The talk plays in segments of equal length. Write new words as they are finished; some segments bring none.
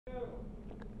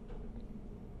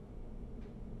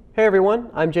Hey everyone,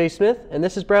 I'm Jay Smith, and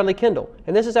this is Bradley Kendall,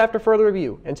 and this is After Further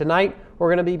Review. And tonight, we're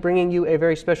going to be bringing you a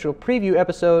very special preview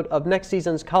episode of next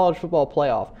season's college football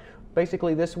playoff.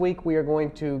 Basically, this week we are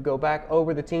going to go back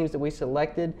over the teams that we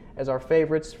selected as our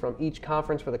favorites from each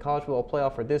conference for the college football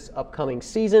playoff for this upcoming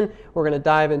season. We're going to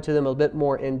dive into them a bit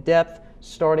more in depth,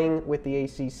 starting with the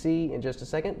ACC in just a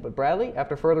second. But Bradley,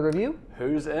 after further review,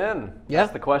 who's in? Yeah.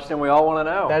 That's the question we all want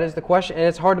to know. That is the question, and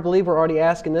it's hard to believe we're already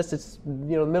asking this. It's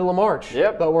the middle of March.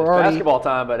 Yep, but we're it's already basketball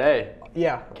time, but hey,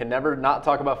 yeah, can never not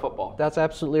talk about football. That's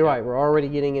absolutely right. We're already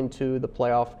getting into the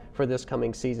playoff for this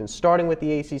coming season. Starting with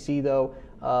the ACC, though,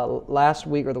 last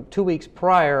week or the 2 weeks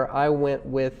prior, I went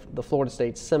with the Florida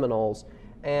State Seminoles,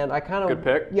 and I kind of good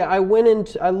pick. Yeah, I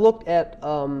looked at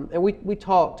and we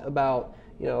talked about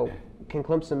can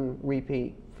Clemson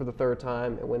repeat for the third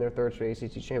time and win their third straight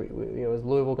ACC championship? Is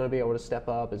Louisville going to be able to step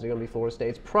up? Is it going to be Florida State?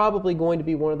 It's probably going to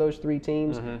be one of those three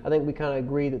teams. I think we kind of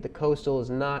agree that the Coastal is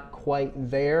not quite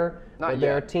there. Not yet.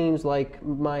 There are teams like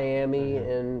Miami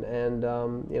and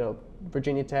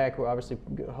Virginia Tech, who are obviously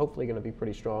hopefully going to be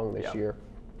pretty strong this year.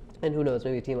 And who knows,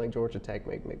 maybe a team like Georgia Tech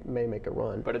may make a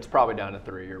run. But it's probably down to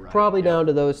three, you're right. Probably down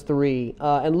to those three.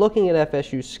 And looking at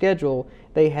FSU's schedule,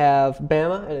 they have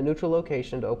Bama at a neutral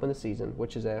location to open the season,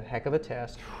 which is a heck of a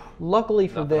test. Luckily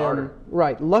for them,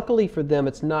 luckily for them,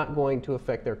 it's not going to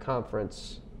affect their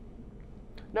conference.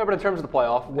 No, but in terms of the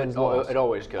playoff, it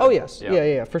always could. Oh, yes.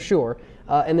 Yeah, for sure.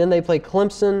 And then they play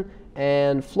Clemson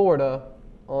and Florida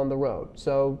on the road.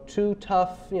 So two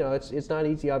tough, it's not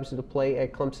easy, obviously, to play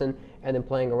at Clemson and then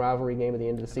playing a rivalry game at the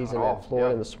end of the season at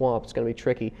Florida in the Swamp. It's going to be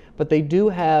tricky. But they do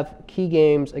have key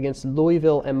games against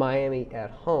Louisville and Miami at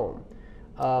home.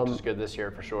 Which is good this year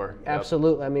for sure.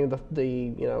 Absolutely. I mean,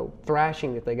 the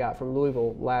thrashing that they got from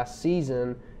Louisville last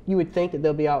season, you would think that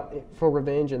they'll be out for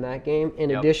revenge in that game.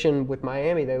 In addition, with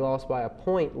Miami, they lost by a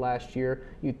point last year.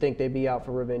 You'd think they'd be out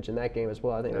for revenge in that game as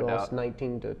well. I think they lost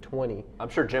 19-20. I'm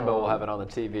sure Jimbo will have it on the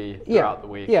TV throughout the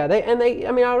week. Yeah, I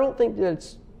don't think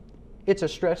that it's a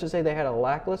stretch to say they had a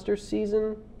lackluster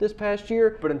season this past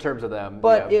year. But in terms of them.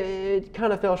 But it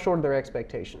kind of fell short of their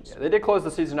expectations. Yeah, they did close the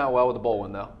season out well with the bowl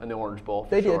win, though, in the Orange Bowl,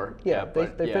 for sure. Yeah,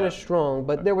 they finished strong.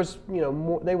 But there was,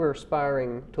 more, they were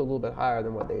aspiring to a little bit higher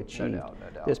than what they achieved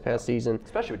this past season.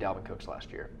 Especially with Dalvin Cook's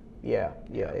last year. Yeah.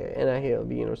 And I hear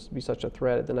it'll be such a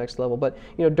threat at the next level. But,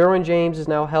 Derwin James is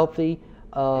now healthy.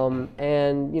 And,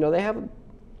 they have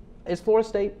 – it's Florida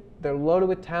State. They're loaded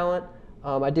with talent.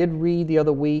 I did read the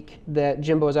other week that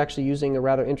Jimbo is actually using a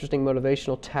rather interesting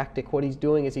motivational tactic. What he's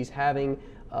doing is he's having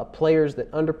players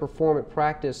that underperform at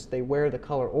practice, they wear the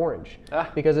color orange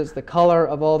because it's the color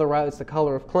of all the routes. It's the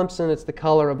color of Clemson. It's the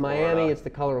color of Miami. It's the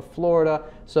color of Florida.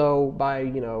 So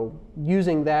by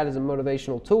using that as a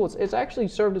motivational tool, it's actually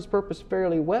served its purpose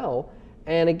fairly well.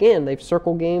 And again, they've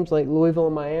circled games like Louisville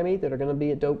and Miami that are going to be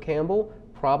at Doak Campbell.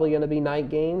 Probably going to be night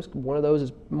games. One of those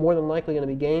is more than likely going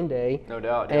to be game day. No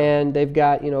doubt. Yeah. And they've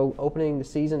got, opening the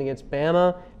season against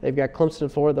Bama. They've got Clemson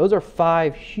and Florida. Those are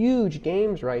 5 huge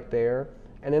games right there.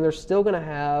 And then they're still going to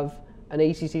have an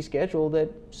ACC schedule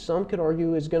that some could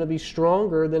argue is going to be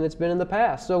stronger than it's been in the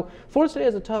past. So Florida State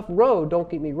has a tough road, don't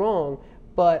get me wrong.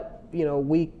 But,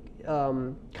 we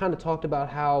kind of talked about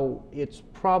how it's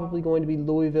probably going to be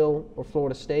Louisville or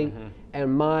Florida State.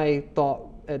 And my thought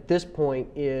at this point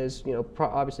is,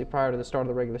 obviously prior to the start of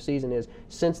the regular season, is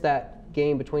since that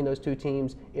game between those two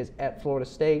teams is at Florida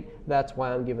State, that's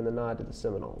why I'm giving the nod to the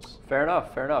Seminoles. Fair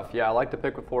enough. Yeah, I like to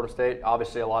pick with Florida State.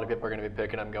 Obviously, a lot of people are going to be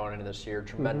picking them going into this year.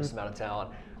 Tremendous amount of talent.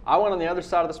 I went on the other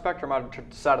side of the spectrum. I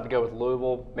decided to go with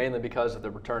Louisville, mainly because of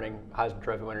the returning Heisman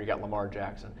Trophy winner. You got Lamar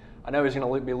Jackson. I know he's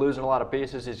going to be losing a lot of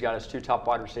pieces. He's got his 2 top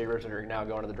wide receivers that are now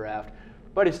going to the draft.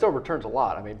 But he still returns a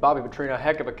lot. I mean, Bobby Petrino,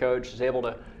 heck of a coach, is able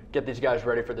to get these guys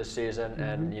ready for this season.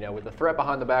 And, with the threat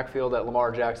behind the backfield that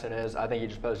Lamar Jackson is, I think he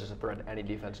just poses a threat to any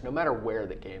defense, no matter where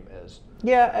the game is.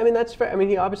 Yeah, I mean, that's fair. I mean,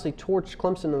 he obviously torched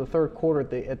Clemson in the third quarter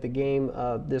at the game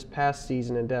this past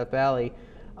season in Death Valley.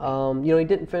 He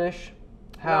didn't finish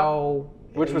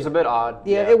which was a bit odd.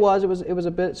 Yeah, it was. It was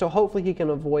a bit. So hopefully he can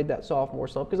avoid that sophomore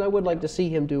slump, because I would like to see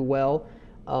him do well.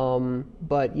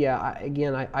 But yeah,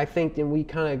 I think, and we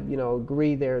kind of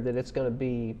agree there that it's going to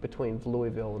be between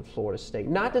Louisville and Florida State.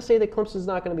 Not to say that Clemson's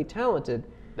not going to be talented.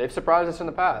 They've surprised us in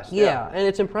the past. Yeah, and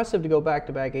it's impressive to go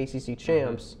back-to-back ACC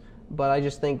champs. But I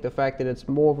just think the fact that it's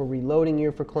more of a reloading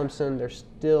year for Clemson,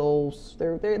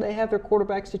 they have their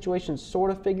quarterback situation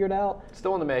sort of figured out.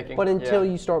 Still in the making. But until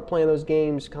you start playing those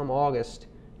games come August,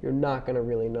 you're not going to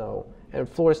really know. And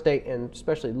Florida State and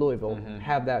especially Louisville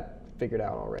have that figured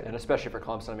out already. And especially for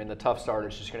Clemson, I mean, the tough start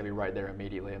is just going to be right there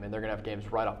immediately. I mean, they're going to have games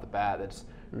right off the bat that's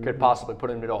could possibly put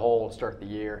them into a hole to start the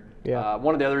year. Yeah.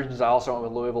 One of the other reasons I also went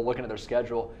with Louisville, looking at their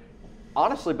schedule,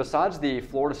 honestly, besides the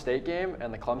Florida State game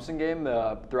and the Clemson game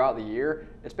throughout the year,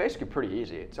 it's basically pretty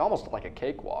easy. It's almost like a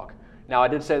cakewalk. Now, I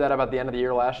did say that about the end of the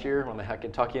year last year when they had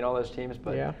Kentucky and all those teams,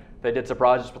 but they did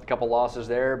surprise us with a couple losses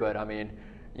there. But, I mean,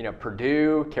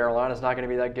 Purdue, Carolina's not going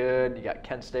to be that good. You got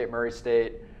Kent State, Murray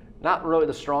State. Not really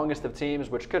the strongest of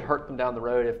teams, which could hurt them down the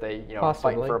road if they, are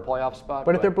fighting for a playoff spot.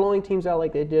 But if they're blowing teams out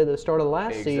like they did at the start of the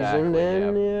last season,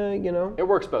 then, It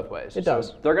works both ways. It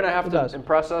does. They're going to have to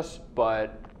impress us,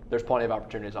 but there's plenty of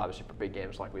opportunities, obviously, for big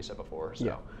games like we said before.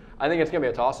 So I think it's going to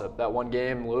be a toss-up. That one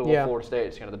game, Louisville, Florida State,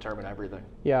 is going to determine everything.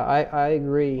 Yeah, I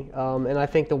agree. And I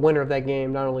think the winner of that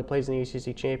game not only plays in the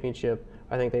ACC championship,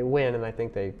 I think they win, and I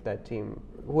think that team,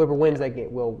 whoever wins that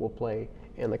game, will play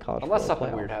in the college unless football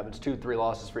something playoff. weird happens, 2-3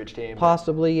 losses for each team.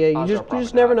 Possibly, yeah. You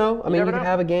just never know. I mean, you could know.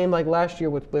 have a game like last year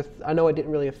with I know it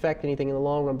didn't really affect anything in the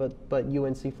long run, but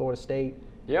UNC Florida State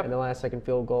and the last second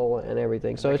field goal and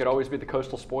everything. So it could always be the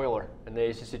coastal spoiler in the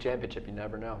ACC championship. You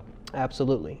never know.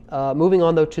 Absolutely. Moving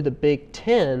on though to the Big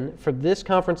Ten, for this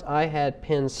conference, I had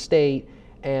Penn State,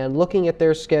 and looking at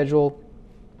their schedule,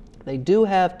 they do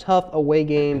have tough away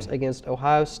games against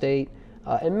Ohio State.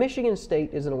 And Michigan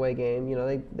State is an away game.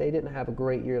 They didn't have a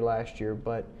great year last year,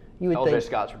 but you would think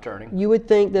Scott's returning. You would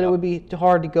think that it would be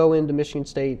hard to go into Michigan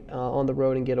State on the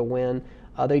road and get a win.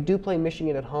 They do play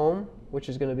Michigan at home, which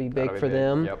is going to be big for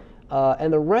them. Yep.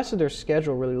 And the rest of their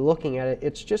schedule, really looking at it,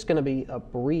 it's just going to be a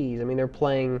breeze. I mean, they're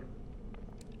playing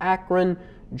Akron,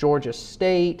 Georgia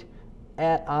State,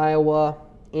 at Iowa,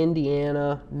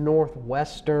 Indiana,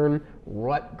 Northwestern,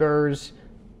 Rutgers,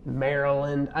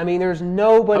 Maryland. I mean, there's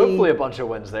nobody. Hopefully a bunch of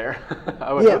wins there.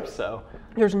 I would hope so.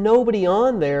 There's nobody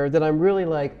on there that I'm really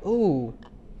like, ooh,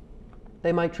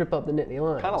 they might trip up the Nittany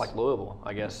Lions. Kind of like Louisville,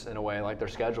 I guess, in a way, like their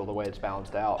schedule, the way it's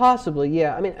balanced out. Possibly,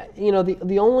 yeah. I mean,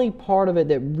 the only part of it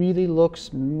that really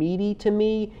looks meaty to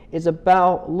me is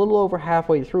about a little over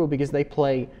halfway through, because they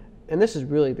play, and this is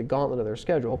really the gauntlet of their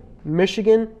schedule,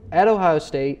 Michigan, at Ohio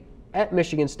State, at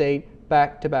Michigan State,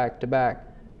 back to back to back.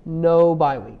 No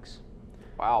bye weeks.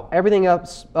 Wow. Everything up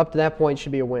to that point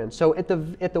should be a win. So at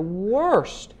the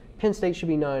worst, Penn State should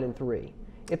be 9-3.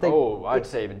 I'd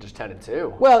say even just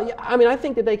 10-2. Well, yeah, I mean, I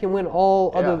think that they can win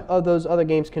all of those other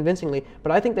games convincingly,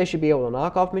 but I think they should be able to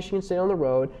knock off Michigan State on the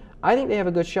road. I think they have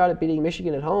a good shot at beating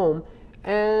Michigan at home,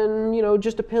 and it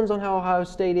just depends on how Ohio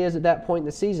State is at that point in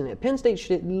the season. Penn State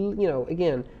should,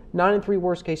 again, 9-3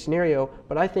 worst case scenario,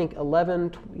 but I think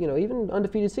 11, even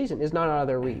undefeated season is not out of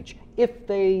their reach if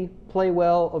they play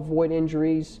well, avoid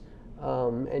injuries,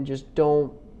 and just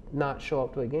don't not show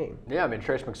up to a game. Yeah, I mean,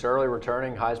 Trace McSorley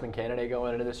returning, Heisman candidate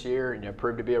going into this year, and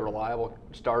proved to be a reliable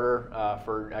starter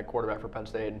at quarterback for Penn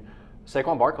State. And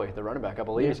Saquon Barkley, the running back, I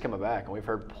believe he's coming back, and we've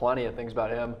heard plenty of things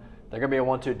about him. They're going to be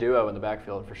a 1-2 duo in the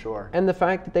backfield for sure. And the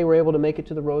fact that they were able to make it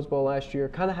to the Rose Bowl last year,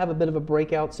 kind of have a bit of a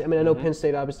breakout. I mean, I know Penn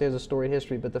State obviously has a storied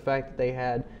history, but the fact that they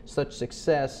had such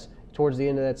success towards the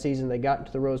end of that season, they got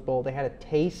into the Rose Bowl, they had a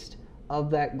taste of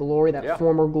that glory, that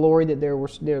former glory that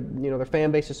their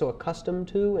fan base is so accustomed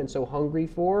to and so hungry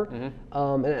for.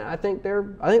 And I think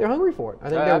they're hungry for it. I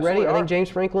think they're ready. I think James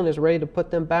Franklin is ready to put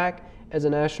them back as a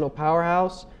national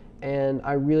powerhouse. And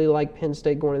I really like Penn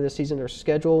State going into this season. Their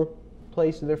schedule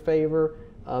plays to their favor.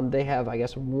 They have, I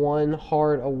guess, one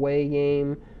hard away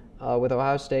game with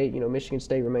Ohio State. Michigan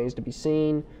State remains to be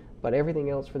seen. But everything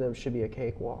else for them should be a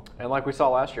cakewalk. And like we saw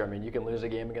last year, I mean, you can lose a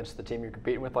game against the team you're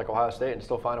competing with, like Ohio State, and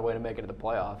still find a way to make it to the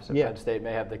playoffs. And Penn State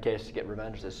may have the case to get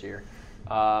revenge this year.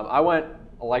 I went,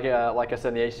 like I said,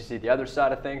 in the ACC, the other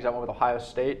side of things, I went with Ohio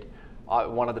State.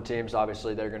 One of the teams,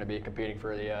 obviously, they're going to be competing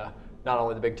for the not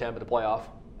only the Big Ten, but the playoff.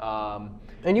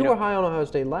 And you were high on Ohio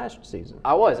State last season.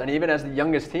 I was, and even as the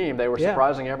youngest team, they were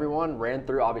surprising everyone.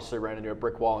 Obviously ran into a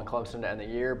brick wall in Clemson to end the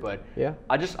year, but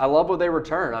I love what they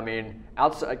return. I mean,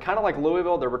 outside, kind of like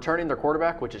Louisville, they're returning their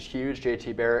quarterback, which is huge.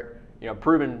 JT Barrett,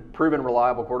 proven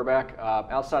reliable quarterback.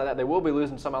 Outside of that, they will be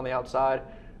losing some on the outside,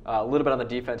 a little bit on the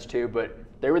defense too, but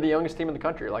they were the youngest team in the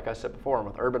country, like I said before. And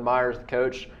with Urban Meyer as the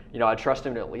coach, I trust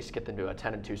him to at least get them to a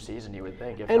 10-2 season, you would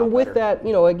think. And with that,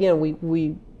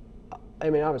 again, I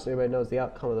mean, obviously, everybody knows the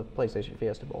outcome of the PlayStation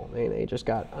Fiesta Bowl. I mean, they just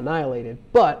got annihilated.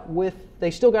 But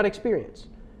they still got experience.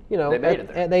 They made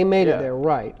it there. They made it there,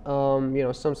 right.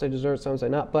 Some say deserved, some say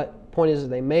not. But point is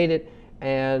they made it.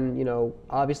 And,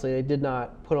 obviously, they did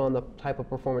not put on the type of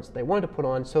performance that they wanted to put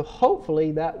on. So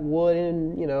hopefully that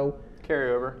would,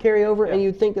 carry over. And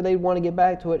you'd think that they'd want to get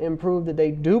back to it and prove that they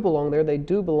do belong there. They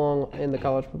do belong in the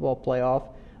college football playoff.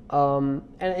 And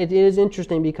it is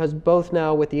interesting because both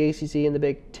now with the ACC and the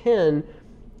Big Ten,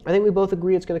 I think we both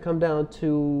agree it's going to come down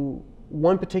to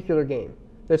one particular game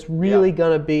that's really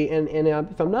going to be, and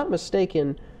if I'm not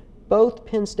mistaken, both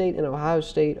Penn State and Ohio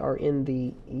State are in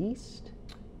the East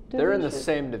division? They're in the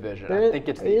same division. I think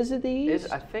it's is it the East?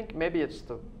 I think maybe it's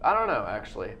I don't know,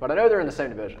 actually. But I know they're in the same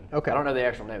division. Okay. I don't know the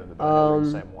actual name of it, but I know they're in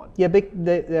the same one. Yeah,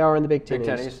 they are in the Big Ten Big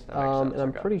Ten East. East? That makes sense. And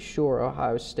I'm pretty sure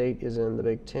Ohio State is in the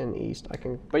Big Ten East.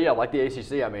 But yeah, like the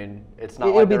ACC, I mean, it's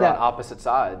not like they're on opposite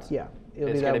sides. Yeah.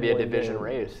 It's going to be a division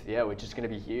race, which is going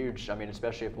to be huge. I mean,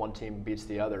 especially if one team beats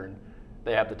the other and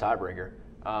they have the tiebreaker.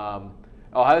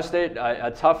 Ohio State,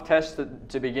 a tough test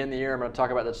to begin the year. I'm going to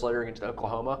talk about this later against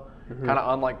Oklahoma. Kind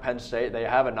of unlike Penn State, they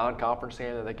have a non-conference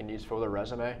game that they can use for their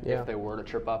resume if they were to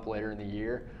trip up later in the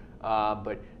year.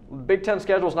 But Big Ten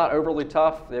schedule is not overly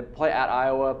tough. They play at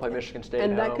Iowa, play Michigan State.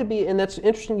 And that could be, and that's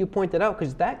interesting you point that out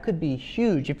because that could be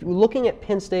huge. If you're looking at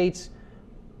Penn State's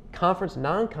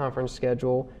non-conference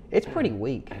schedule, it's pretty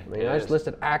weak. I mean, I just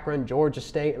listed Akron, Georgia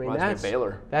State. I mean,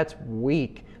 that's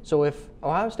weak. So if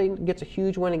Ohio State gets a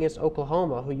huge win against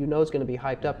Oklahoma, who you know is going to be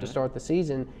hyped up to start the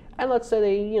season, and let's say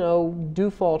they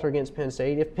do falter against Penn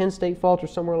State, if Penn State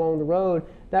falters somewhere along the road,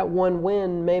 that one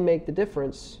win may make the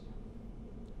difference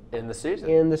in the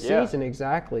season. Season,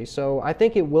 exactly. So I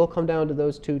think it will come down to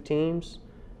those two teams.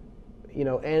 And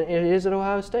it is at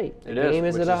Ohio State. The game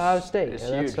is at Ohio State,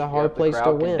 and that's a hard place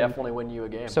to win. The crowd can definitely win you a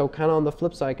game. So kind of on the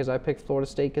flip side, because I picked Florida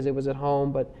State because it was at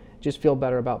home, but just feel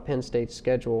better about Penn State's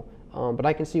schedule. But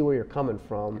I can see where you're coming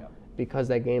from because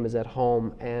that game is at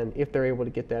home, and if they're able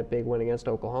to get that big win against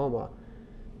Oklahoma,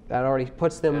 that already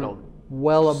puts them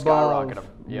well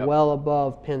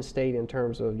above Penn State in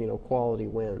terms of quality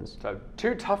wins. So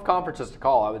two tough conferences to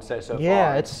call, I would say so far.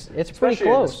 Yeah, it's pretty close. Especially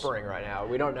in the spring right now.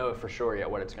 We don't know for sure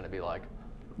yet what it's going to be like.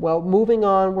 Well, moving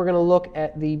on, we're going to look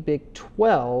at the Big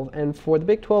 12, and for the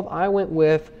Big 12, I went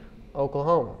with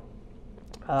Oklahoma.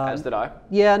 As did I.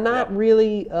 Yeah, not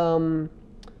really.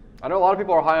 I know a lot of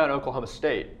people are high on Oklahoma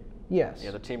State. Yes.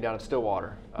 The team down in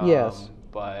Stillwater. Yes.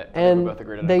 But I think we both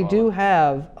agreed on they Oklahoma. do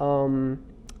have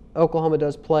Oklahoma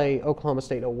does play Oklahoma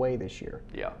State away this year.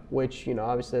 Yeah. Which,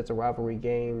 obviously that's a rivalry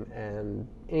game and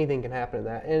anything can happen in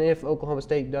that. And if Oklahoma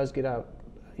State does get out,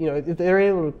 if they're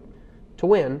able to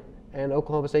win and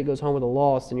Oklahoma State goes home with a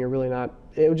loss, then you're really not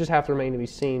 – it would just have to remain to be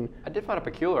seen. I did find it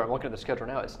peculiar. I'm looking at the schedule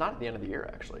now. It's not at the end of the year,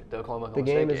 actually, the Oklahoma State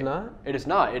game. The game is not? It is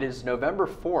not. It is November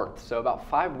 4th, so about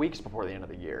 5 weeks before the end of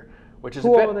the year, which is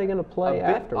Who are they going to play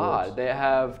afterwards? Odd. They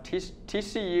have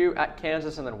TCU at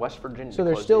Kansas and then West Virginia. So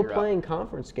they're still playing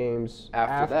conference games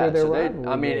after their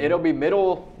rivalry it'll be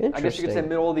middle – I guess you could say Interesting.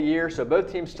 middle of the year, so both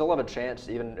teams still have a chance,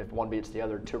 even if one beats the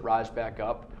other, to rise back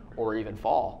up or even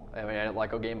fall. I mean,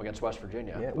 like a game against West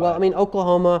Virginia. Yeah. Well, I mean,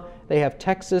 Oklahoma, they have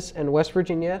Texas and West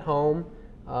Virginia at home.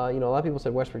 A lot of people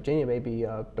said West Virginia may be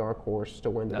a dark horse to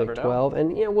win the Big 12.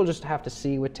 And, we'll just have to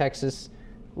see with Texas.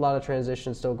 A lot of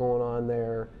transition still going on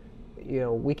there.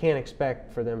 We can't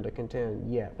expect for them to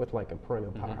contend yet with like a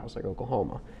perennial powerhouse like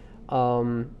Oklahoma.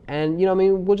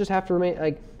 We'll just have to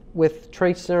remain with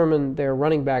Trey Sermon, their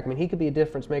running back. I mean, he could be a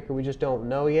difference maker. We just don't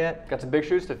know yet. Got some big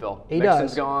shoes to fill. He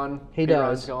Mixon's does. Gone. He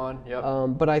P-Ron's does. Gone.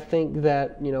 Yep. But I think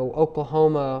that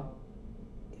Oklahoma,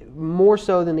 more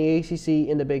so than the ACC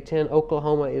in the Big Ten,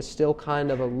 Oklahoma is still kind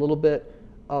of a little bit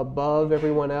above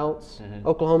everyone else.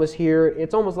 Oklahoma's here.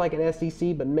 It's almost like an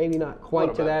SEC, but maybe not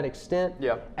quite to that extent.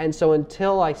 Yeah. And so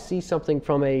until I see something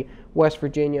from a West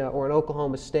Virginia or an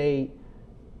Oklahoma State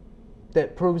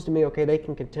that proves to me, okay, they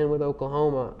can contend with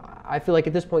Oklahoma, I feel like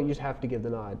at this point you just have to give the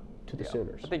nod to the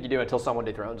Sooners. I think you do until someone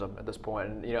dethrones them at this point.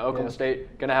 And, Oklahoma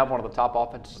State going to have one of the top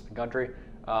offenses in the country.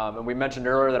 And we mentioned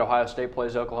earlier that Ohio State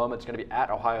plays Oklahoma. It's going to be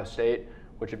at Ohio State,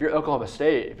 which if you're Oklahoma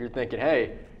State, if you're thinking,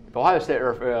 hey, if Ohio State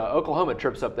or if Oklahoma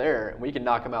trips up there and we can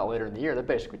knock them out later in the year, that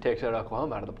basically takes out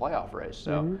Oklahoma out of the playoff race.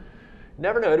 So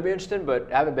never know. It'll be interesting,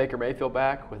 but having Baker Mayfield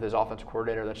back with his offensive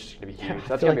coordinator, that's just going to be huge.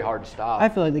 That's going to be hard to stop. I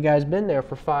feel like the guy's been there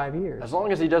for 5 years. As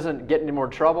long as he doesn't get any more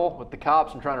trouble with the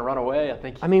cops and trying to run away, I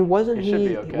think wasn't he should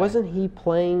be okay. Wasn't he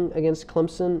playing against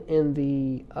Clemson in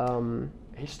the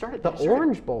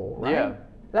Orange Bowl, right? Yeah.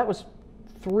 That was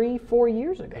 3-4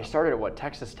 years ago. He started at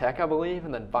Texas Tech, I believe,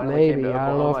 and then finally came to Oklahoma. I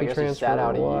don't know if he guess transferred he sat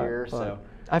out a or what, year. So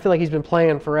I feel like he's been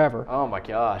playing forever. Oh my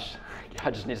gosh, guy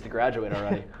just needs to graduate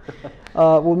already.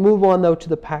 We'll move on though to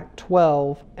the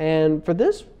Pac-12, and for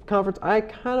this conference, I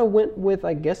kind of went with,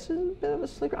 I guess, a bit of a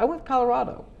sleeper. I went with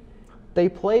Colorado. They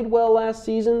played well last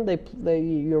season. They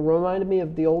reminded me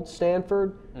of the old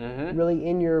Stanford, really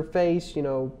in your face,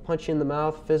 punch you in the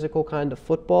mouth, physical kind of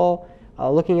football.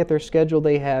 Looking at their schedule,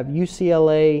 they have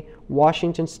UCLA,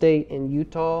 Washington State, and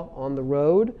Utah on the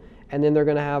road. And then they're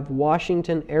going to have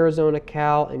Washington, Arizona,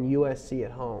 Cal, and USC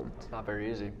at home. It's not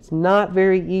very easy. It's not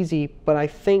very easy, but I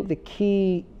think the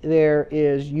key there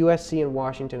is USC and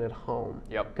Washington at home.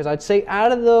 Yep. Because I'd say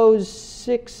out of those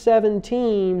 6, 7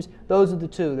 teams, those are the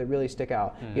two that really stick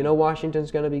out. You know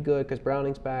Washington's going to be good because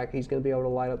Browning's back. He's going to be able to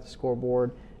light up the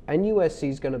scoreboard. And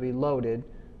USC's going to be loaded.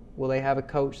 Will they have a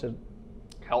coach that...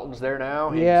 Helton's there now.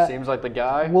 He seems like the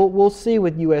guy. We'll see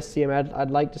with USC. I mean,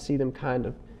 I'd like to see them kind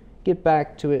of get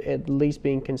back to it at least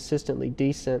being consistently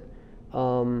decent.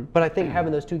 But I think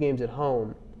having those 2 games at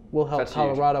home will help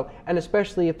Colorado. Huge. And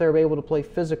especially if they're able to play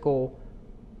physical,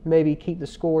 maybe keep the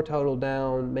score total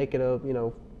down, make it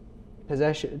a,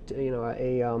 possession,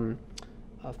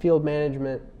 a field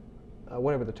management,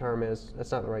 whatever the term is.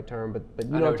 That's not the right term, but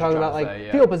you know what I'm talking about,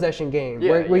 like field possession game.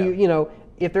 Yeah, where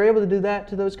if they're able to do that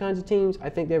to those kinds of teams, I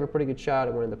think they have a pretty good shot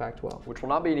at winning the Pac-12. Which will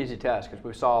not be an easy task because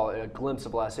we saw a glimpse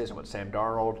of last season what Sam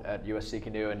Darnold at USC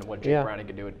can do and what Jake Browning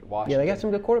can do at Washington. Yeah, they got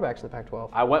some good quarterbacks in the Pac-12.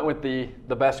 I went with the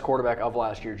best quarterback of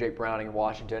last year, Jake Browning in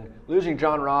Washington. Losing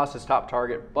John Ross, his top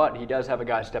target, but he does have a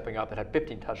guy stepping up that had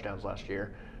 15 touchdowns last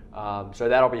year. So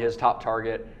that'll be his top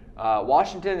target.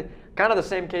 Washington, kind of the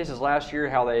same case as last year,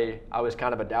 I was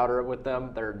kind of a doubter with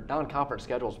them. Their non-conference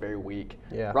schedule is very weak.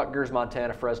 Yeah. Rutgers,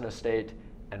 Montana, Fresno State,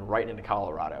 and right into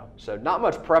Colorado. So not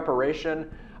much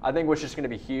preparation. I think what's just going to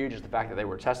be huge is the fact that they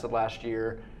were tested last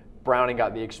year. Browning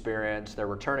got the experience. They're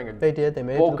returning a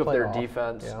bulk of their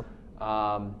defense.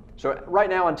 Yeah. So right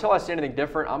now, until I see anything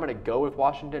different, I'm going to go with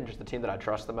Washington, just the team that I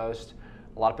trust the most.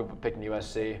 A lot of people picking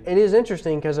USC. It is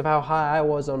interesting because of how high I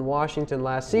was on Washington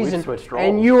last season. We switched roles.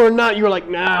 And you were not. You were like,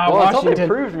 nah, Washington. Until they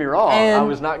proved me wrong, I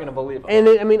was not going to believe them.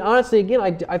 And honestly, again,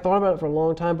 I thought about it for a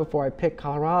long time before I picked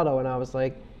Colorado, and I was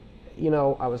like,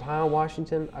 I was high on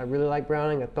Washington. I really like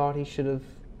Browning. I thought he should have,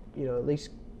 at least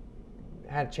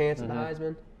had a chance at the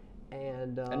Heisman.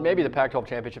 And maybe the Pac-12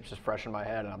 championship's just fresh in my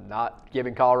head, and I'm not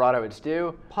giving Colorado its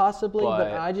due. Possibly,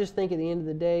 but I just think at the end of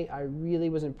the day, I really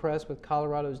was impressed with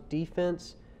Colorado's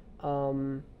defense.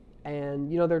 And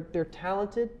they're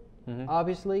talented,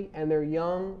 obviously, and they're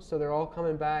young, so they're all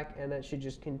coming back, and that should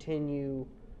just continue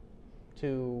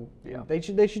to. They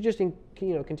should just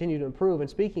continue to improve. And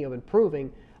speaking of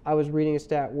improving, I was reading a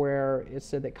stat where it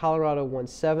said that Colorado won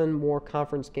 7 more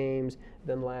conference games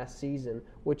than last season,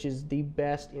 which is the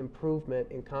best improvement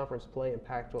in conference play in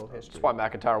Pac-12 history. That's why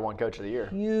McIntyre won Coach of the Year.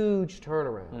 Huge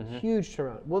turnaround. Huge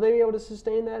turnaround. Will they be able to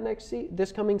sustain that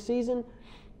this coming season?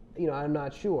 I'm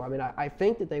not sure. I mean, I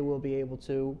think that they will be able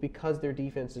to because their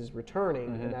defense is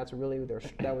returning, and that's really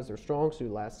that was their strong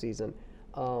suit last season.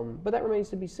 But that remains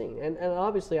to be seen. And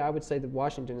obviously, I would say that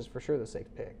Washington is for sure the safe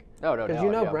pick. No doubt.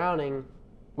 Because Browning.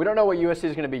 We don't know what USC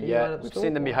is going to be yet. We've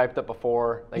seen them be hyped up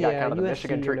before. They got kind of the USC,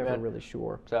 Michigan treatment. You're never really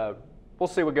sure. So we'll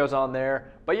see what goes on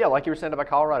there. But yeah, like you were saying about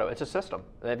Colorado, it's a system.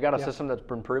 They've got a system that's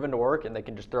been proven to work, and they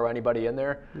can just throw anybody in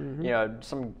there.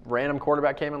 Some random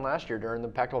quarterback came in last year during the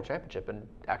Pac-12 championship and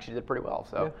actually did pretty well.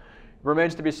 So it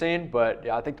remains to be seen. But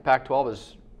yeah, I think the Pac-12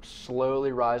 is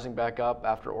slowly rising back up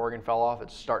after Oregon fell off.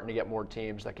 It's starting to get more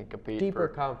teams that can compete. Deeper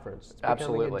conference. It's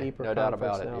absolutely, a deeper no doubt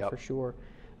about it. Now, for sure.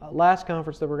 Last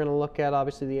conference that we're going to look at,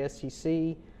 obviously the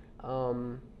SEC.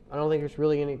 I don't think there's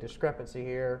really any discrepancy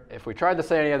here. If we tried to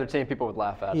say any other team, people would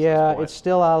laugh at us. Yeah, it's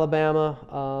still Alabama.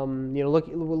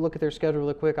 Look at their schedule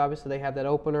really quick. Obviously, they have that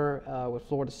opener with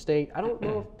Florida State. I don't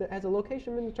know if has a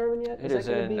location been determined yet. It is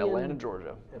in Atlanta,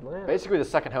 Georgia. Atlanta. Basically, the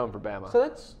second home for Bama. So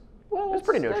that's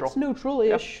pretty neutral. That's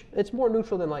neutral-ish. Yep. It's more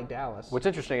neutral than like Dallas. What's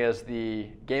interesting is the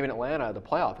game in Atlanta, the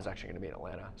playoff is actually going to be in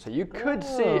Atlanta. So you could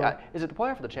see, is it the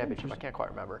playoff or the championship? I can't quite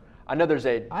remember. I know there's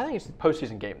a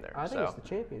postseason game there. I think it's the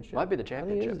championship. Might be the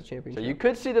championship. I think it is the championship. So you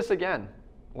could see this again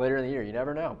later in the year. You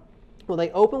never know. Well, they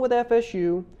open with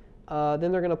FSU. Then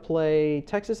they're going to play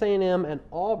Texas A&M and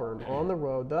Auburn on the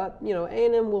road. That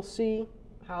A&M will see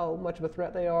how much of a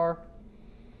threat they are.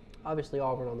 Obviously,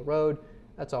 Auburn on the road.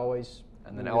 That's always.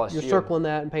 And then LSU. You're circling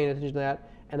that and paying attention to that.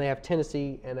 And they have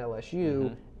Tennessee and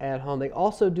LSU at home. They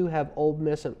also do have Ole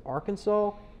Miss and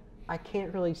Arkansas. I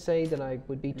can't really say that I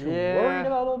would be too worried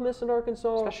about Ole Miss and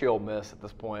Arkansas. Especially Ole Miss at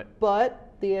this point.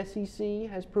 But the SEC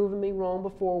has proven me wrong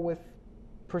before with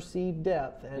perceived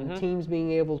depth and teams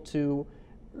being able to,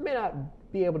 may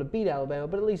not be able to beat Alabama,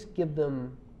 but at least give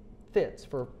them fits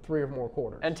for 3 or more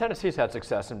quarters. And Tennessee's had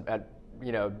success at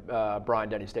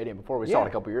Bryant-Denny Stadium before. We saw it a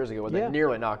couple years ago where they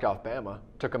nearly knocked off Bama,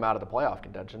 took them out of the playoff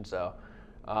contention. So,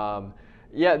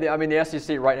 the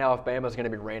SEC right now, if Bama's going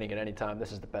to be reigning at any time,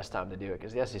 this is the best time to do it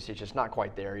because the SEC is just not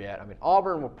quite there yet. I mean,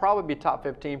 Auburn will probably be top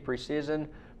 15 preseason,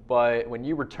 but when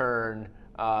you return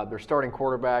their starting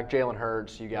quarterback, Jalen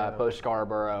Hurts, you got Bo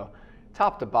Scarborough,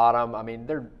 top to bottom, I mean,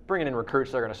 they're bringing in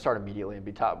recruits that are going to start immediately and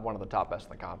be one of the top best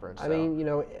in the conference. I mean,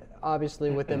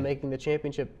 obviously with them making the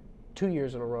championship 2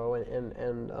 years in a row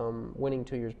and winning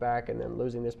 2 years back and then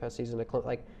losing this past season,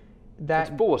 like that.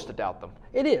 It's foolish to doubt them.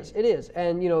 It is,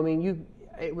 and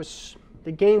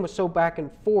the game was so back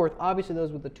and forth. Obviously,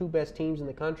 those were the two best teams in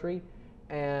the country,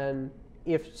 and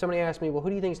if somebody asked me, well, who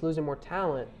do you think is losing more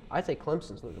talent? I'd say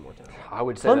Clemson's losing more talent. I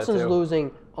would say that too. Clemson's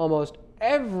losing almost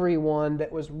everyone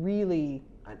that was really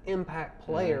an impact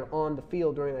player on the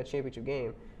field during that championship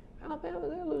game. Alabama,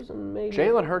 they're losing maybe.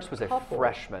 Jalen Hurts was a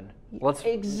freshman.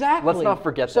 Exactly. Let's not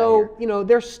forget that. So,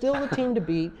 they're still the team to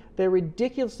beat. They're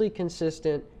ridiculously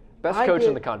consistent. Best coach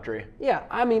in the country. Yeah,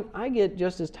 I mean, I get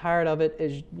just as tired of it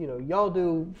as y'all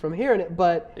do from hearing it.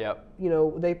 But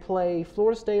they play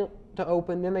Florida State to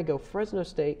open, then they go Fresno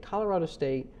State, Colorado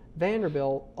State,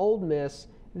 Vanderbilt, Ole Miss.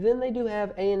 Then they do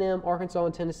have A&M, Arkansas,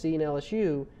 and Tennessee, and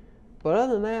LSU. But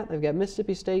other than that, they've got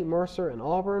Mississippi State, Mercer, and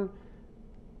Auburn.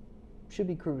 Should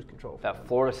be cruise control. That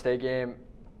Florida State game,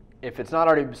 if it's not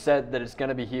already said that it's going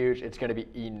to be huge, it's going to be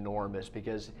enormous.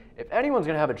 Because if anyone's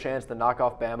going to have a chance to knock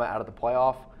off Bama out of the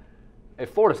playoff,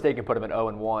 if Florida State can put them at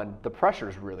 0-1, the pressure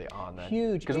is really on them.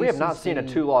 Huge. Because we have not seen a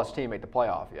 2-loss team make the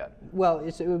playoff yet. Well,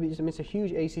 it's a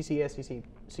huge ACC SEC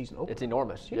season opener. It's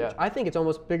enormous. Huge. Yeah. I think it's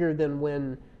almost bigger than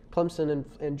when Clemson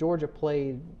and Georgia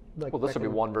played. Well, this will be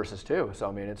 1 versus 2. So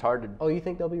I mean, it's hard to. Oh, you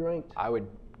think they'll be ranked? I would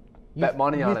bet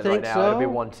money on it right now. So? It'll be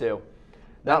 1-2.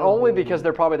 Not only because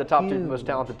they're probably the top 2 most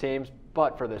talented teams,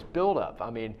 but for this build-up.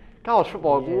 I mean, college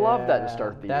football would love that to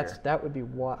start the year. That would be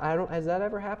what. Has that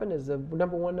ever happened? Has the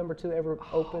number 1, number 2 ever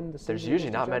opened the season? There's usually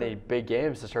not many big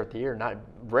games to start the year.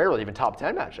 Rarely even top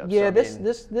 10 matchups. Yeah, so,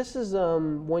 this is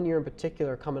one year in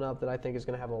particular coming up that I think is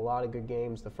going to have a lot of good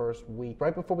games the first week.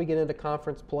 Right before we get into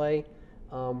conference play,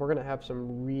 we're going to have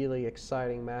some really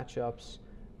exciting matchups,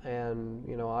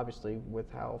 and obviously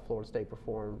with how Florida State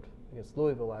performed against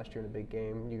Louisville last year in a big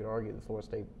game, you could argue that Florida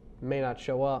State may not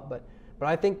show up, but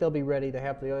I think they'll be ready. They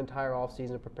have the entire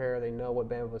offseason to prepare. They know what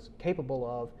Bama was capable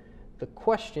of. The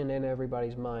question in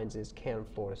everybody's minds is, can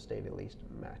Florida State at least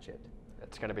match it?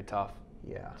 It's going to be tough.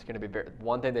 Yeah. It's going to be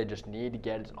one thing they just need to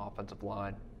get is an offensive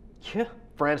line. Yeah.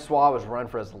 Francois was run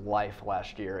for his life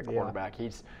last year at quarterback.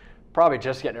 He's probably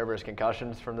just getting over his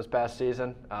concussions from this past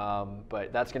season,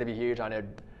 but that's going to be huge. I know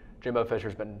Jimbo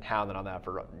Fisher's been hounding on that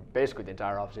for basically the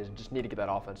entire offseason. Just need to get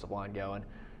that offensive line going.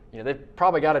 They've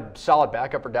probably got a solid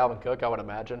backup for Dalvin Cook, I would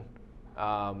imagine.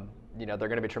 They're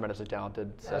going to be tremendously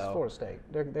talented. So. That's Florida State.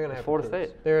 They're going to have Florida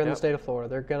recruits. State. They're in the state of Florida.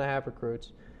 They're going to have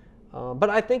recruits. But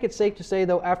I think it's safe to say,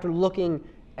 though, after looking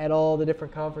at all the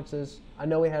different conferences, I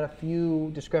know we had a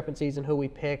few discrepancies in who we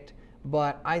picked,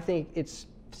 but I think it's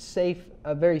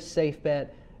a very safe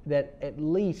bet that at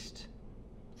least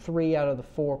 3 out of the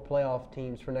 4 playoff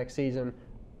teams for next season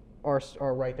are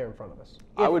right there in front of us.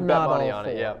 I would bet money on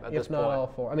it, at this point. If not all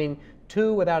 4. I mean,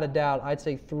 2 without a doubt. I'd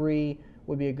say 3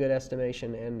 would be a good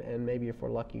estimation, and maybe if we're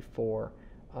lucky 4.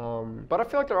 But I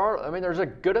feel like there's a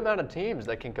good amount of teams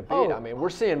that can compete. I mean,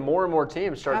 we're seeing more and more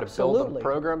teams starting to build them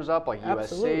programs up, like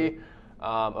USC.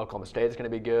 Oklahoma State is going to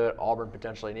be good. Auburn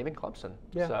potentially, and even Clemson.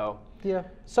 Yeah. So. Yeah.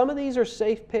 Some of these are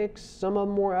safe picks. Some of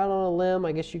them more out on a limb.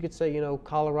 I guess you could say,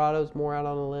 Colorado's more out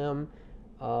on a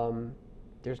limb.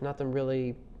 There's nothing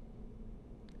really.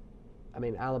 I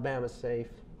mean, Alabama's safe.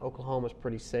 Oklahoma's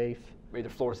pretty safe. Either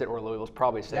Florida State or Louisville's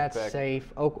probably a safe pick. That's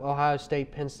safe. Ohio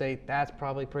State, Penn State, that's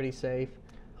probably pretty safe.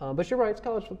 But you're right, it's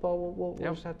college football. We'll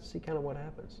just have to see kind of what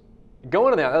happens.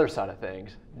 Going to the other side of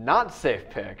things, not safe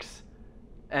picks,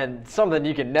 and something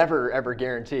you can never, ever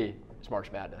guarantee is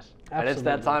March Madness. Absolutely. And it's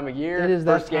that time of year. It is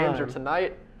First that time. games are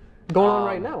tonight. Going on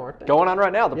right now, aren't they? Going on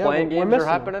right now. The playing games are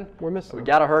happening. We're missing We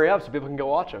got to hurry up so people can go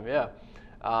watch them, yeah.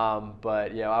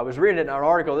 But I was reading it in our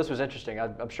article. This was interesting.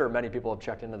 I'm sure many people have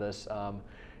checked into this.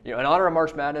 In honor of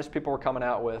March Madness, people were coming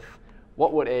out with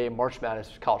what would a March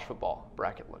Madness college football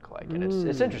bracket look like, and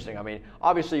it's interesting. I mean,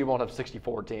 obviously you won't have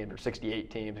 64 teams or 68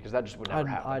 teams because that just would never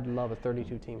happen. I'd love a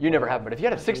 32-team. You never have, but if you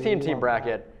had a 16-team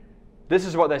bracket, this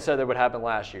is what they said that would happen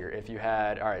last year. If you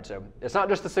had, all right, so it's not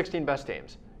just the 16 best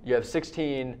teams. You have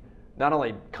 16 not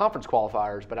only conference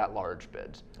qualifiers but at-large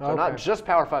bids. So not just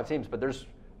Power 5 teams, but there's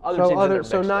other teams in there.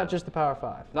 So not just the Power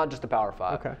 5. Not just the Power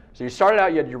 5. Okay. So you started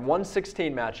out, you had your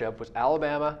 1-16 matchup was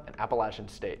Alabama and Appalachian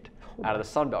State out of the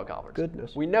Sun Belt Conference.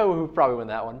 Goodness. We know who probably win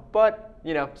that one, but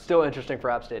still interesting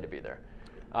for App State to be there.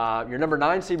 Your number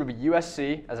 9 seed would be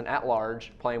USC as an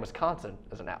at-large, playing Wisconsin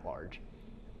as an at-large.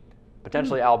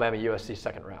 Potentially Alabama, USC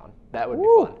second round. That would be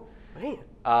fun.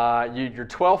 Man. Your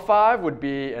 12-5 would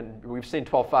be, and we've seen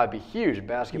 12-5 be huge in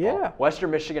basketball, Western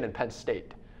Michigan and Penn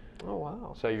State. Oh,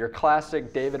 wow. So your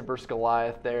classic David versus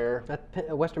Goliath there.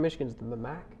 Western Michigan's the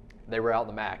MAC? They were out in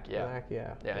the MAC, yeah. MAC,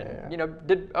 yeah. And, you know,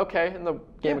 did okay in the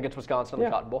game against Wisconsin in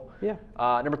the Cotton Bowl. Yeah.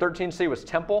 Number 13 seed was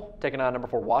Temple, taking on number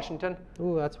 4 Washington.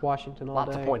 Ooh, that's Washington all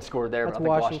day. Lots of points scored there, that's but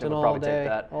I think Washington would probably take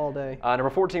that. All day. Number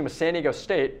 14 was San Diego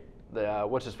State,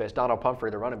 what's-his-face, Donald Pumphrey,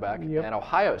 the running back, and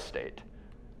Ohio State,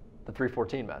 the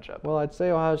 3-14 matchup. Well, I'd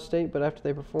say Ohio State, but after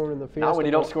they performed in the Fiesta Not when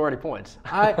you don't score any points.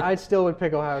 I still would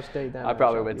pick Ohio State. I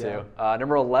probably would too.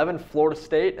 Number 11, Florida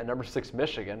State, and number 6,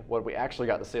 Michigan, what we actually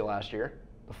got to see last year.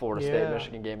 The Florida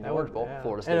State-Michigan game in the Orange Bowl.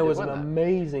 Florida State and it was an that.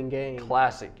 amazing game.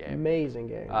 Classic game. Amazing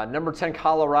game. Number 10,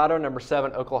 Colorado. Number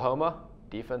 7, Oklahoma.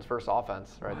 Defense versus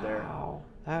offense right there. Wow.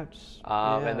 That's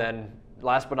And then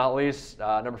last but not least,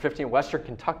 number 15, Western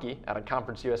Kentucky out of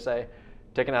Conference USA,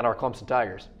 taking out our Clemson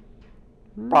Tigers.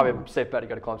 Probably a safe bet to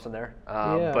go to Clemson there.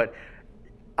 But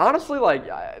honestly, like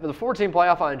the 4-team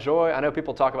playoff, I enjoy. I know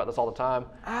people talk about this all the time.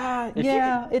 I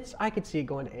could see it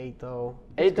going to 8 though.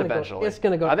 8 eventually. It's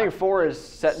going to go. I think 4 is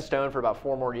set in stone for about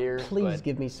 4 more years. Please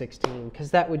give me 16, because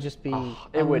that would just be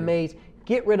amazing.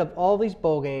 Get rid of all these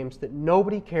bowl games that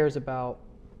nobody cares about.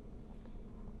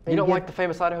 You don't like the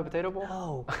famous Idaho Potato Bowl?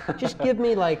 No. Just give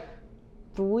me like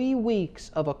 3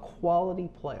 weeks of a quality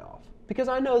playoff. Because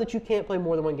I know that you can't play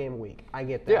more than 1 game a week. I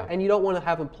get that. Yeah. And you don't want to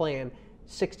have them playing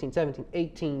 16, 17,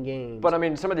 18 games. But I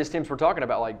mean, some of these teams we're talking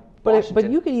about, like but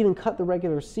you could even cut the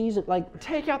regular season. Like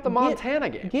take out the Montana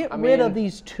game. Get rid of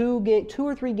these 2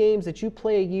 or 3 games that you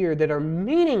play a year that are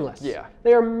meaningless. Yeah.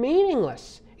 They are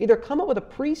meaningless. Either come up with a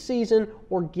preseason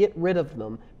or get rid of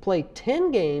them. Play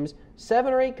 10 games,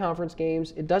 7 or 8 conference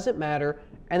games. It doesn't matter,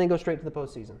 and then go straight to the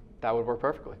postseason. That would work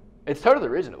perfectly. It's totally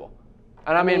reasonable.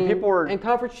 And I mean, people were... And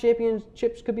conference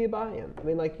championships could be a buy-in. I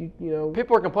mean, like, you know...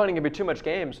 People were complaining it'd be too much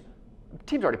games.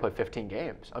 Teams already played 15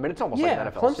 games. I mean, it's almost like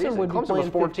an NFL season. Clemson was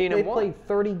 14 and 1. They played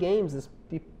 30 games this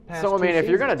past So, I mean, if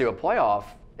you're going to seasons. do a playoff,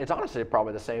 it's honestly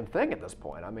probably the same thing at this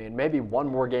point. I mean, maybe 1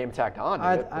 more game tacked on.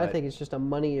 I think it's just a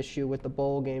money issue with the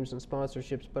bowl games and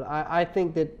sponsorships. But I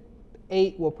think that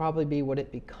 8 will probably be what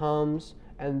it becomes,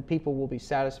 and people will be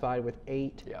satisfied with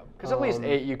 8. Yeah, because at least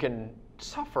 8 you can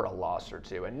suffer a loss or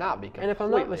 2 and not be completely And if I'm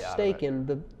not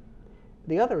mistaken,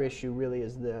 the other issue really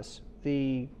is this.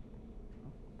 The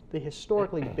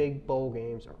historically big bowl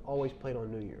games are always played on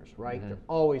New Year's, right? They're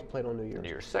always played on New Year's. New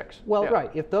Year's 6. Well,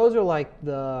 right. If those are like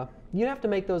you'd have to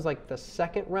make those like the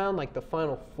second round, like the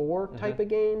Final Four type of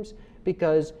games,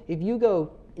 because if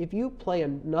you play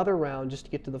another round just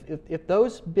to get to if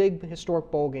those big historic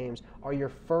bowl games are your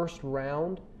first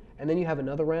round, and then you have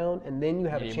another round, and then you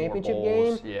have a championship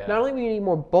game, not only do you need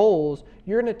more bowls,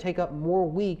 you're going to take up more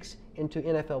weeks into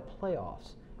NFL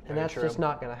playoffs. And that's just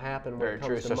not going to happen when it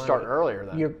comes to money. So start earlier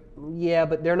then. Yeah,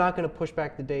 but they're not going to push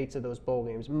back the dates of those bowl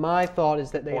games. My thought is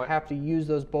that they have to use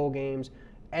those bowl games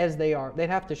as they are. They'd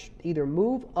have to either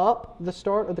move up the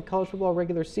start of the college football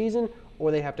regular season,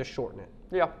 or they have to shorten it.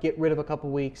 Yeah. Get rid of a couple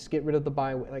weeks, get rid of the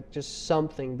bye week, like just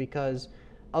something, because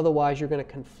otherwise you're going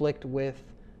to conflict with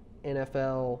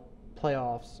NFL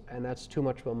playoffs, and that's too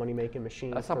much of a money-making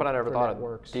machine. That's something I never thought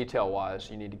of.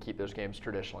 Detail-wise, you need to keep those games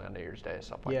traditionally on New Year's Day,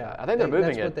 stuff like that. I think they're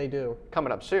moving that's what they do.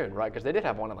 Coming up soon, right? Because they did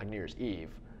have one on like New Year's Eve,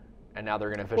 and now they're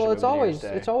going to officially Well, move to New Year's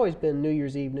Day. it's always been New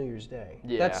Year's Eve, New Year's Day.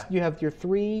 Yeah. You have your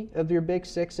 3 of your Big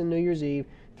 6 in New Year's Eve,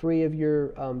 3 of your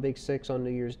Big 6 on New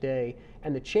Year's Day,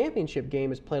 and the championship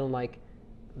game is played on like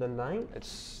the 9th?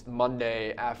 It's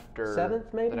Monday after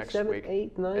 7th, maybe? the next 7th, week.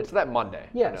 8th, 9th? It's that Monday.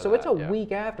 Yeah, so it's a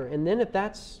week after, and then if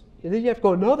then you have to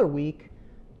go another week,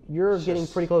 you're getting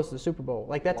pretty close to the Super Bowl.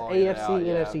 Like that's AFC,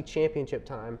 NFC championship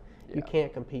time. Yeah. You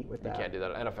can't compete with that. You can't do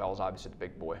that. NFL is obviously the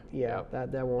big boy. Yeah,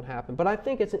 that won't happen. But I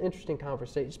think it's an interesting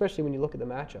conversation, especially when you look at the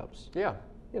matchups. Yeah.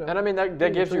 And I mean,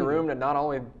 that gives you room to not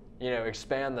only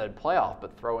expand the playoff,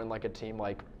 but throw in like a team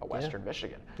like a Western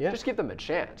Michigan. Yeah. Just give them a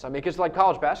chance. I mean, because like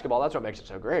college basketball, that's what makes it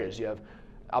so great is you have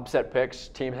upset picks,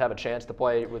 teams have a chance to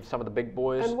play with some of the big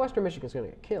boys. And Western Michigan's going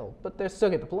to get killed, but they still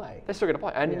get to play. They still get to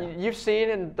play. And you've seen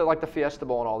in the Fiesta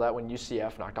Bowl and all that when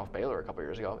UCF knocked off Baylor a couple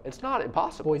years ago. It's not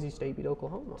impossible. Boise State beat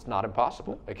Oklahoma. It's not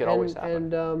impossible. It could always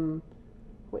happen. And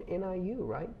NIU,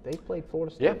 right? They played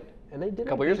Florida State. Yeah. And they did a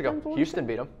couple years ago. Houston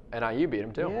beat them. NIU beat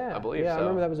them too, I believe. Yeah, I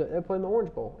remember they played in the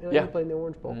Orange Bowl. NIU played in the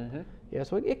Orange Bowl. Mm-hmm. Yeah,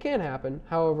 so it can happen.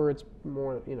 However, it's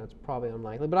more, it's probably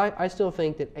unlikely. But I still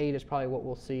think that 8 is probably what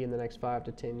we'll see in the next 5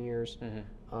 to 10 years.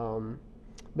 Mm-hmm.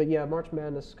 But yeah, March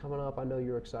Madness is coming up. I know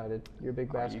you're excited. You're a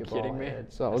big basketball head. Are you kidding me?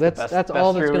 So that's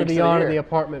all that's going to be on in the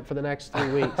apartment for the next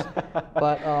 3 weeks.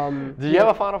 But do you have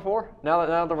a Final Four now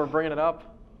that we're bringing it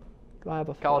up? Do I have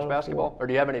a college basketball, or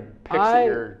do you have any picks that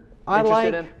you're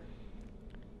interested in?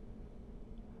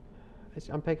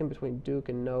 I'm picking between Duke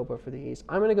and Nova for the East.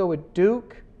 I'm going to go with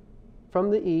Duke from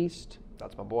the East.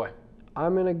 That's my boy.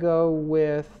 I'm going to go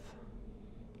with,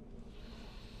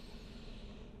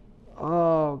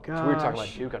 oh, gosh. So we were talking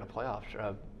about Duke on a playoff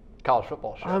college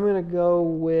football show. I'm going to go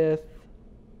with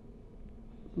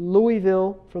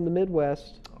Louisville from the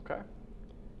Midwest. Okay.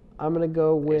 I'm going to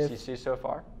go with ACC so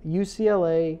far?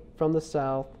 UCLA from the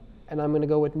South. And I'm going to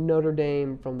go with Notre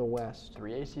Dame from the West.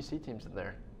 3 ACC teams in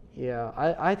there. Yeah,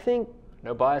 I think.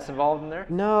 No bias involved in there?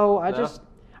 No, I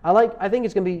think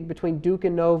it's going to be between Duke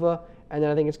and Nova, and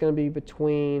then I think it's going to be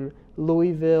between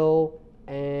Louisville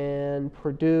and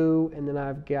Purdue, and then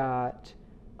I've got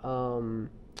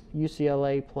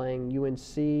UCLA playing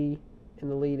UNC in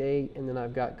the Elite Eight, and then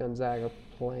I've got Gonzaga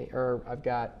I've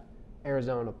got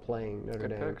Arizona playing Notre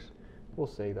Dame. Picks. We'll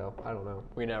see, though. I don't know.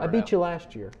 We never I beat you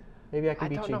last year. Maybe I can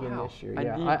beat you again this year.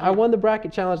 I won the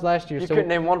bracket challenge last year. You couldn't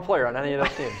name one player on any of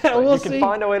those teams. We'll you can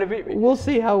find a way to beat me. We'll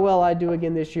see how well I do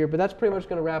again this year, but that's pretty much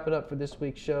going to wrap it up for this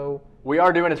week's show. We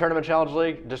are doing a Tournament Challenge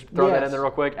League. Just throw that in there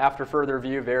real quick. After further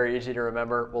review, very easy to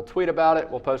remember. We'll tweet about it.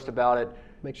 We'll post about it.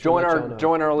 Make sure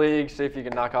join our league. See if you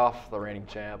can knock off the reigning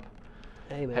champ.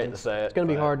 Hey, man. Hate to say it. It's going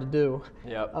to be hard to do.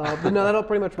 Yep. But no, that'll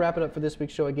pretty much wrap it up for this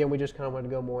week's show. Again, we just kind of wanted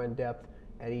to go more in depth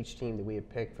at each team that we had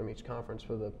picked from each conference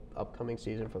for the upcoming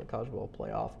season for the College Bowl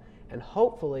playoff. And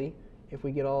hopefully, if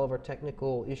we get all of our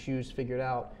technical issues figured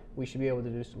out, we should be able to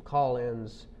do some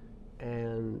call-ins.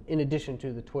 And in addition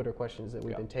to the Twitter questions that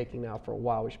we've been taking now for a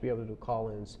while, we should be able to do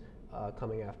call-ins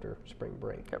coming after spring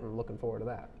break. Yep. I'm looking forward to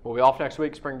that. We'll be off next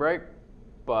week, spring break.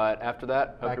 But after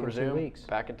that, hope to resume. 2 weeks.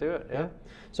 Back into it. Yeah.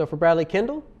 So for Bradley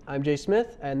Kendall, I'm Jay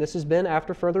Smith, and this has been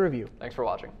After Further Review. Thanks for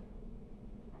watching.